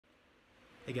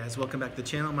Hey guys, welcome back to the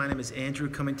channel. My name is Andrew,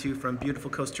 coming to you from beautiful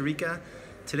Costa Rica.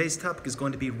 Today's topic is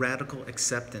going to be radical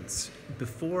acceptance.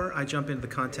 Before I jump into the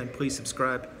content, please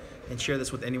subscribe and share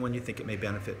this with anyone you think it may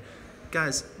benefit.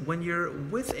 Guys, when you're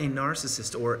with a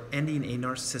narcissist or ending a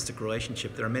narcissistic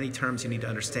relationship, there are many terms you need to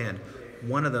understand.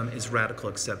 One of them is radical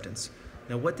acceptance.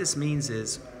 Now what this means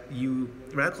is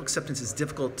radical acceptance is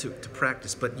difficult to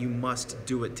practice, but you must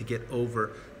do it to get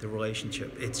over the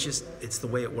relationship. It's the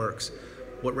way it works.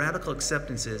 What radical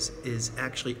acceptance is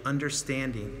actually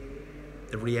understanding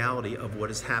the reality of what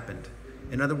has happened.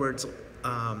 In other words,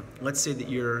 let's say that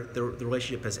the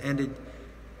relationship has ended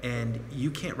and you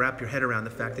can't wrap your head around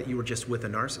the fact that you were just with a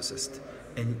narcissist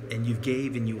and you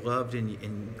gave and you loved and you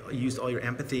used all your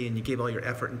empathy and you gave all your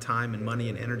effort and time and money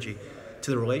and energy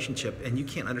to the relationship, and you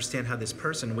can't understand how this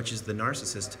person, which is the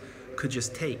narcissist, could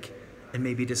just take and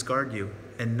maybe discard you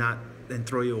and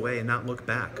throw you away and not look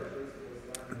back.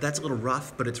 That's a little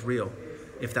rough, but it's real.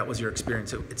 If that was your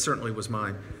experience, it certainly was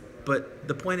mine. But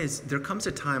the point is, there comes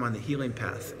a time on the healing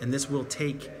path, and this will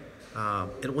take,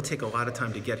 it will take a lot of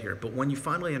time to get here. But when you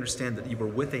finally understand that you were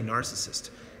with a narcissist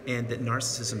and that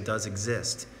narcissism does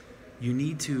exist, you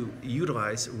need to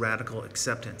utilize radical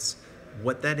acceptance.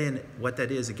 What that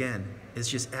is, again, is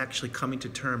just actually coming to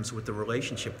terms with the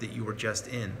relationship that you were just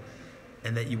in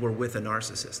and that you were with a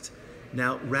narcissist.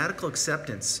 Now, radical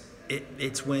acceptance,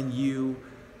 it's when you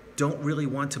don't really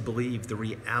want to believe the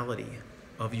reality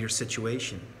of your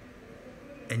situation,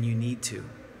 and you need to.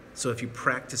 So if you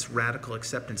practice radical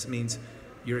acceptance, it means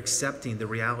you're accepting the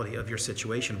reality of your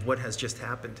situation, what has just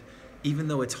happened, even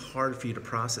though it's hard for you to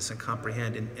process and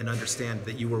comprehend and understand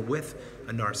that you were with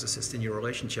a narcissist in your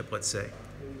relationship, let's say.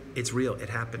 It's real, it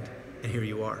happened, and here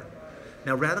you are.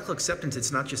 Now, radical acceptance,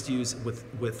 it's not just used with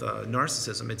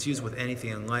narcissism, it's used with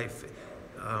anything in life.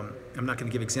 I'm not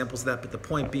going to give examples of that, but the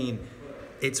point being,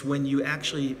 it's when you're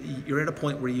at a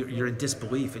point where you're in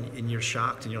disbelief and you're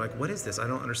shocked and you're like, what is this? I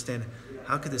don't understand.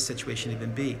 How could this situation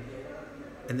even be?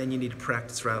 And then you need to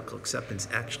practice radical acceptance.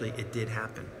 Actually, it did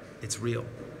happen. It's real.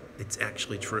 It's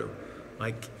actually true.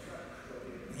 Like,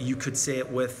 you could say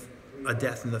it with a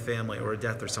death in the family or a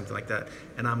death or something like that.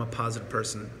 And I'm a positive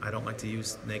person. I don't like to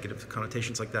use negative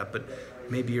connotations like that, but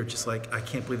maybe you're just like, I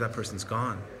can't believe that person's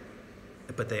gone.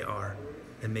 But they are.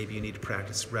 And maybe you need to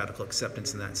practice radical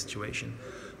acceptance in that situation.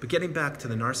 But getting back to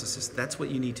the narcissist, that's what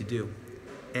you need to do.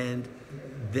 And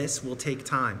this will take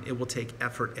time. It will take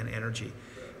effort and energy.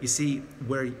 You see,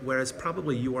 whereas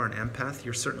probably you are an empath,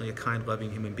 you're certainly a kind,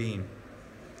 loving human being.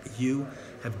 You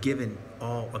have given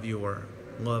all of your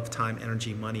love, time,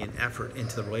 energy, money, and effort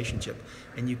into the relationship.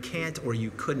 And you can't or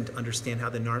you couldn't understand how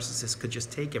the narcissist could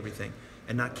just take everything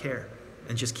and not care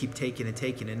and just keep taking and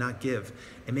taking and not give.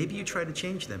 And maybe you try to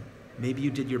change them. Maybe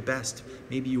you did your best.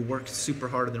 Maybe you worked super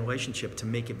hard in the relationship to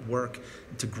make it work,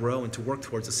 to grow and to work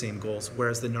towards the same goals,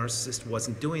 whereas the narcissist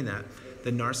wasn't doing that.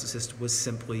 The narcissist was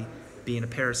simply being a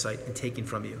parasite and taking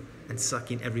from you and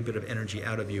sucking every bit of energy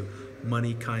out of you.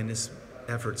 Money, kindness,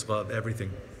 efforts, love,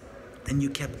 everything. And you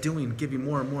kept giving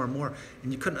more and more and more,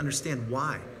 and you couldn't understand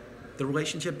why. The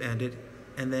relationship ended,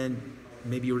 and then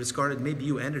maybe you were discarded, maybe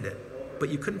you ended it, but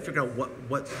you couldn't figure out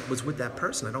what was with that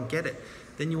person. I don't get it.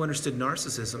 Then you understood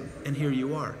narcissism, and here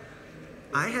you are.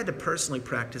 I had to personally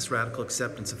practice radical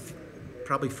acceptance of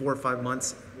probably 4 or 5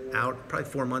 months out, probably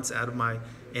 4 months out of my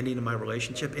ending of my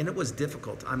relationship, and it was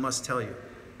difficult, I must tell you,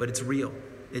 but it's real.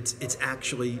 It's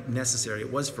actually necessary.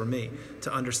 It was for me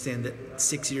to understand that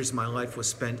 6 years of my life was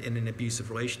spent in an abusive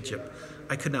relationship.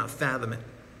 I could not fathom it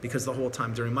because the whole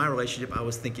time during my relationship, I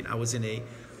was thinking I was in a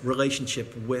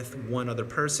relationship with one other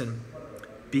person,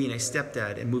 being a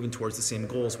stepdad and moving towards the same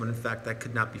goals, when in fact that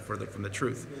could not be further from the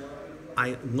truth.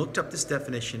 I looked up this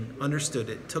definition, understood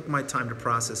it, took my time to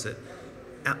process it,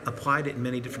 applied it in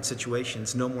many different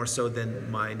situations, no more so than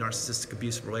my narcissistic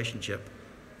abusive relationship,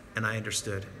 and I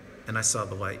understood, and I saw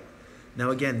the light.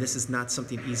 Now again, this is not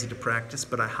something easy to practice,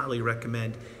 but I highly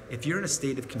recommend, if you're in a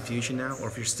state of confusion now, or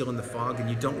if you're still in the fog and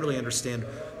you don't really understand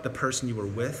the person you were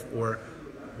with, or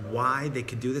why they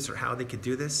could do this, or how they could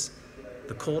do this,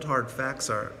 the cold hard facts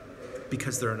are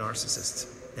because they're a narcissist,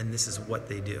 and this is what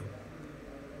they do.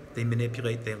 They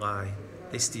manipulate, they lie,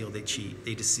 they steal, they cheat,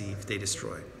 they deceive, they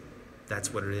destroy.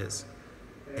 That's what it is.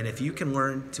 And if you can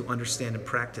learn to understand and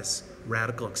practice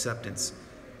radical acceptance,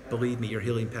 believe me, your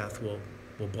healing path will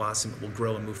blossom, it will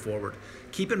grow and move forward.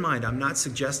 Keep in mind, I'm not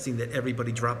suggesting that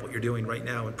everybody drop what you're doing right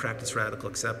now and practice radical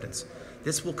acceptance.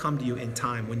 This will come to you in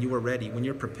time, when you are ready, when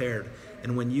you're prepared,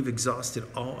 and when you've exhausted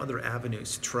all other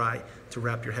avenues to try to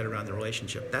wrap your head around the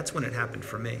relationship. That's when it happened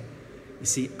for me. You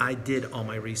see, I did all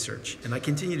my research, and I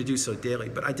continue to do so daily,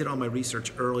 but I did all my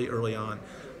research early on.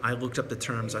 I looked up the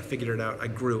terms, I figured it out, I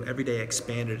grew. Every day I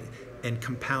expanded and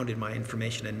compounded my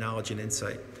information and knowledge and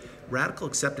insight. Radical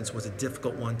acceptance was a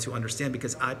difficult one to understand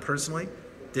because I personally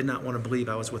did not want to believe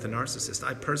I was with a narcissist.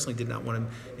 I personally did not want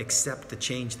to accept the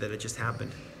change that had just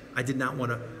happened. I did not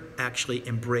want to actually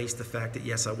embrace the fact that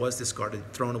yes, I was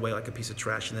discarded, thrown away like a piece of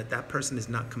trash, and that that person is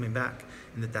not coming back,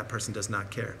 and that that person does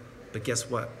not care. But guess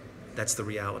what? That's the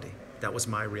reality. That was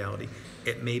my reality.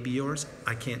 It may be yours.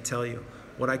 I can't tell you.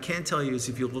 What I can tell you is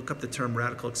if you look up the term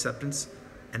radical acceptance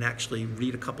and actually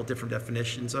read a couple different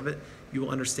definitions of it, you will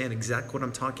understand exactly what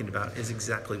I'm talking about is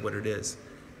exactly what it is.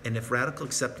 And if radical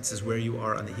acceptance is where you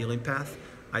are on the healing path,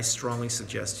 I strongly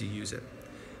suggest you use it.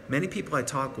 Many people I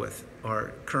talk with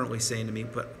are currently saying to me,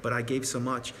 but I gave so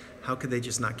much. How could they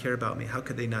just not care about me? How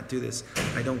could they not do this?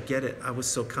 I don't get it. I was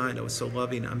so kind. I was so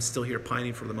loving. I'm still here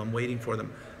pining for them. I'm waiting for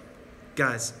them.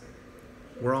 Guys,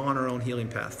 we're all on our own healing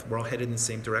path. We're all headed in the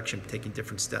same direction, taking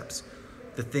different steps.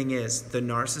 The thing is, the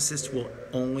narcissist will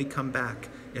only come back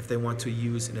if they want to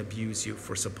use and abuse you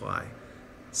for supply.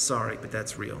 Sorry, but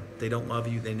that's real. They don't love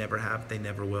you. They never have. They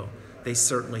never will. They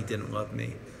certainly didn't love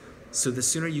me. So the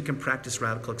sooner you can practice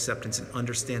radical acceptance and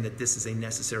understand that this is a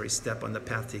necessary step on the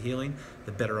path to healing,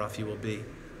 the better off you will be.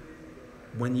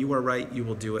 When you are right, you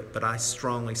will do it, but I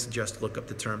strongly suggest look up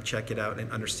the term, check it out,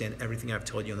 and understand everything I've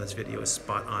told you in this video is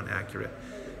spot on accurate.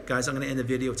 Guys, I'm going to end the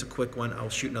video. It's a quick one. I'll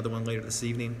shoot another one later this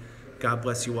evening. God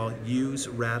bless you all. Use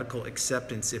radical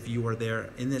acceptance if you are there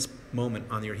in this moment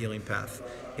on your healing path.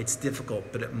 It's difficult,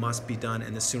 but it must be done,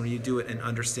 and the sooner you do it and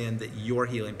understand that your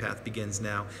healing path begins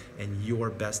now and your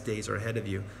best days are ahead of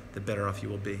you, the better off you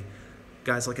will be.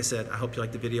 Guys, like I said, I hope you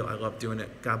liked the video. I love doing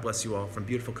it. God bless you all. From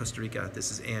beautiful Costa Rica,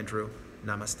 this is Andrew.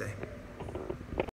 Namaste.